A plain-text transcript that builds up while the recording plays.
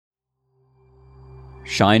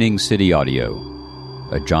Shining City Audio,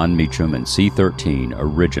 a Jon Meacham and C13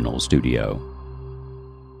 original studio.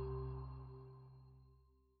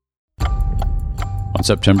 On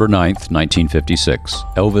September 9th, 1956,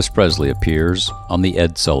 Elvis Presley appears on The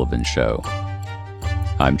Ed Sullivan Show.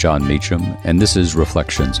 I'm Jon Meacham, and this is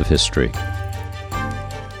Reflections of History.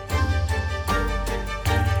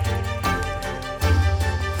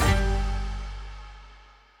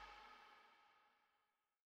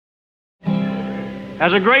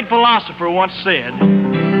 As a great philosopher once said,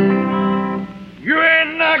 you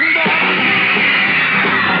ain't nothing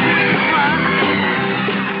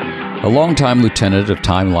but... A longtime lieutenant of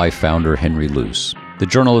Time Life founder Henry Luce, the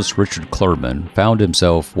journalist Richard Clerman found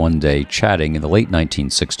himself one day chatting in the late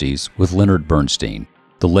 1960s with Leonard Bernstein,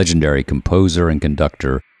 the legendary composer and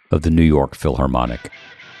conductor of the New York Philharmonic.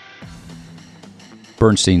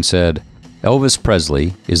 Bernstein said, "Elvis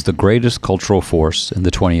Presley is the greatest cultural force in the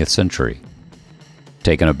 20th century."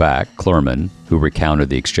 Taken aback, Clerman, who recounted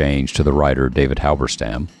the exchange to the writer David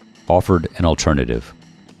Halberstam, offered an alternative.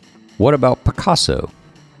 "What about Picasso?"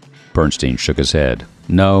 Bernstein shook his head.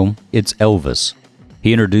 "No, it's Elvis.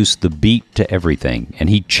 He introduced the beat to everything, and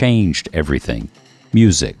he changed everything.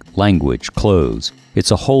 Music, language, clothes. It's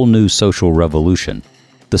a whole new social revolution.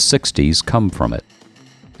 The 60s come from it.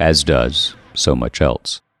 As does so much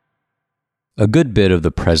else." A good bit of the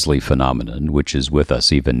Presley phenomenon, which is with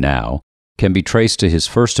us even now, can be traced to his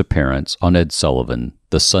first appearance on Ed Sullivan,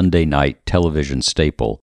 the Sunday night television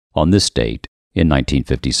staple, on this date in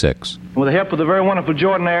 1956. With the help of the very wonderful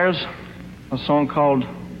Jordanaires, a song called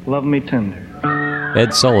Love Me Tender.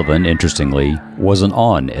 Ed Sullivan, interestingly, wasn't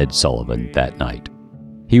on Ed Sullivan that night.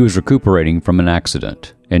 He was recuperating from an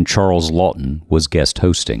accident, and Charles Lawton was guest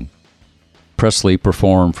hosting. Presley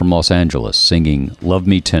performed from Los Angeles, singing Love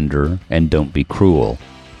Me Tender and Don't Be Cruel.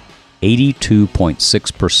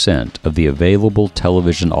 82.6% of the available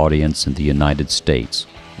television audience in the United States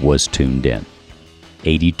was tuned in.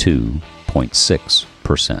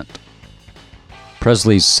 82.6%.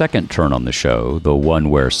 Presley's second turn on the show, the one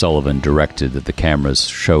where Sullivan directed that the cameras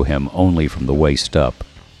show him only from the waist up,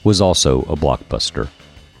 was also a blockbuster.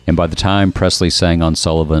 And by the time Presley sang on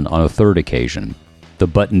Sullivan on a third occasion, the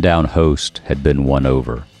button-down host had been won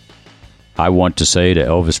over. "I want to say to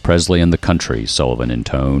Elvis Presley and the country," Sullivan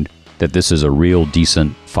intoned, "that this is a real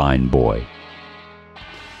decent, fine boy."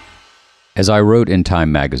 As I wrote in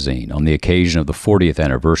Time magazine on the occasion of the 40th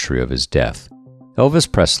anniversary of his death,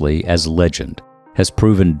 Elvis Presley, as legend, has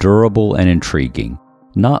proven durable and intriguing,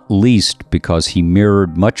 not least because he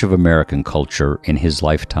mirrored much of American culture in his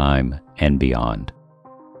lifetime and beyond.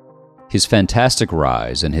 His fantastic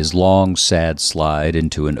rise and his long, sad slide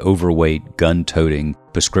into an overweight, gun-toting,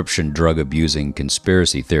 prescription drug-abusing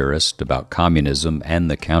conspiracy theorist about communism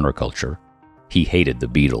and the counterculture. He hated the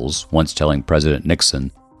Beatles, once telling President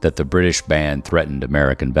Nixon that the British band threatened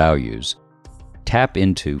American values. Tap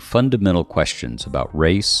into fundamental questions about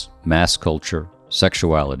race, mass culture,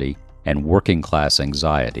 sexuality, and working-class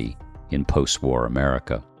anxiety in post-war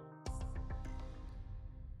America.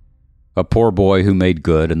 A poor boy who made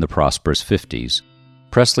good in the prosperous 50s,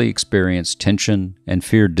 Presley experienced tension and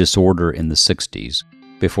feared disorder in the 60s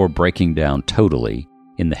before breaking down totally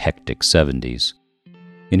in the hectic 70s.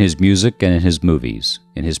 In his music and in his movies,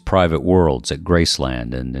 in his private worlds at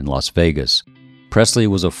Graceland and in Las Vegas, Presley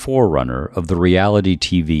was a forerunner of the reality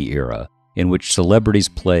TV era in which celebrities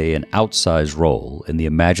play an outsized role in the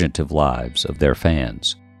imaginative lives of their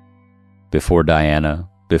fans. Before Diana,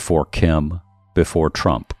 before Kim, before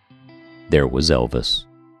Trump, there was Elvis.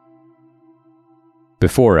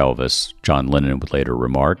 Before Elvis, John Lennon would later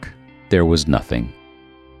remark, there was nothing.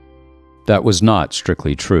 That was not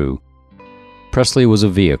strictly true. Presley was a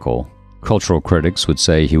vehicle. Cultural critics would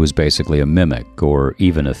say he was basically a mimic, or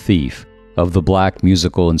even a thief, of the black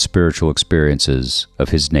musical and spiritual experiences of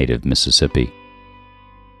his native Mississippi.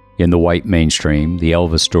 In the white mainstream, the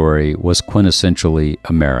Elvis story was quintessentially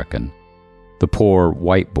American. The poor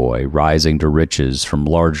white boy rising to riches from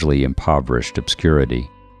largely impoverished obscurity.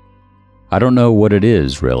 "I don't know what it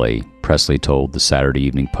is, really," Presley told the Saturday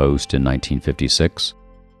Evening Post in 1956.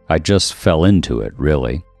 "I just fell into it,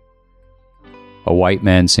 really." A white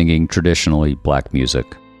man singing traditionally black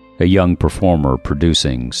music, a young performer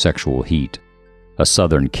producing sexual heat, a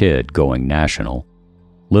Southern kid going national.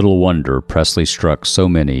 Little wonder Presley struck so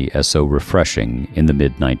many as so refreshing in the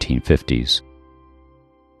mid-1950s.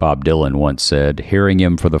 Bob Dylan once said, hearing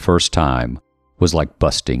him for the first time was like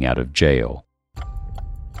busting out of jail.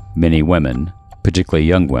 Many women, particularly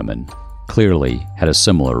young women, clearly had a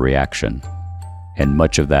similar reaction, and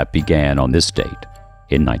much of that began on this date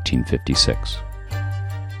in 1956.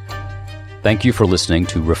 Thank you for listening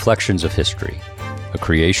to Reflections of History. a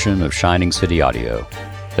creation of Shining City Audio,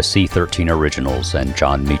 a C13 Originals and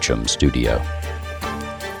John Meacham studio.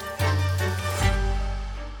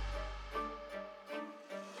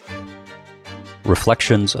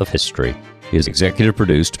 Reflections of History is executive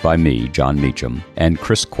produced by me, John Meacham, and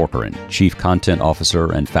Chris Corcoran, Chief Content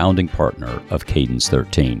Officer and founding partner of Cadence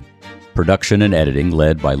 13. Production and editing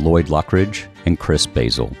led by Lloyd Lockridge and Chris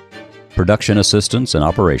Basil. Production assistance and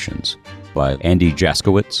operations by Andy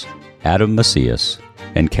Jaskowitz, Adam Macias,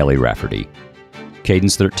 and Kelly Rafferty.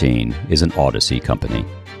 Cadence 13 is an Odyssey company.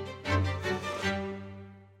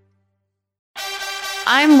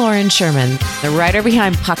 I'm Lauren Sherman, the writer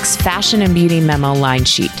behind Puck's Fashion and Beauty Memo line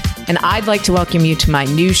sheet, and I'd like to welcome you to my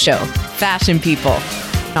new show, Fashion People.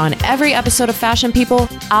 On every episode of Fashion People,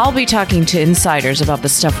 I'll be talking to insiders about the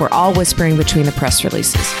stuff we're all whispering between the press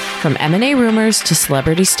releases, from M&A rumors to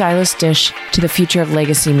celebrity stylist dish to the future of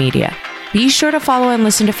legacy media. Be sure to follow and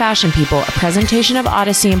listen to Fashion People, a presentation of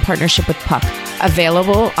Odyssey in partnership with Puck,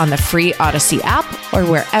 available on the free Odyssey app or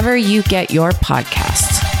wherever you get your podcasts.